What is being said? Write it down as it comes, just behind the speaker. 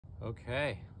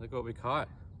Okay, look what we caught.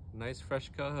 Nice fresh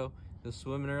coho. It was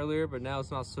swimming earlier, but now it's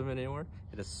not swimming anymore.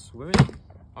 It is swimming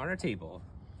on our table.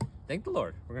 Thank the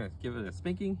Lord. We're gonna give it a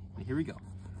spanking, and here we go.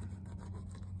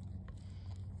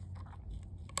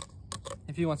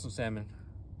 If you want some salmon,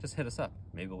 just hit us up.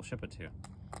 Maybe we'll ship it to you.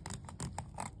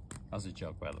 That was a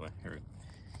joke, by the way. Here we go.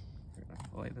 We're gonna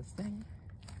fillet this thing.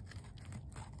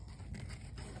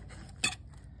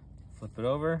 Flip it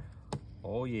over.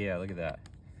 Oh yeah, look at that.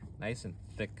 Nice and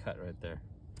thick cut right there.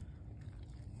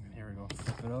 And here we go,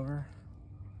 flip it over.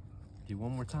 Do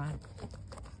one more time.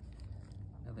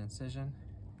 Another incision.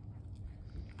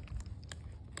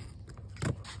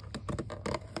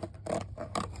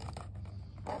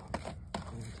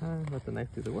 One more time, let the knife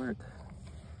do the work.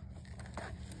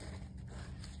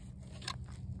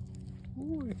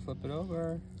 Ooh, flip it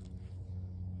over.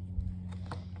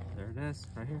 There it is,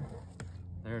 right here.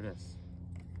 There it is.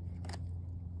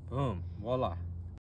 Boom, voila.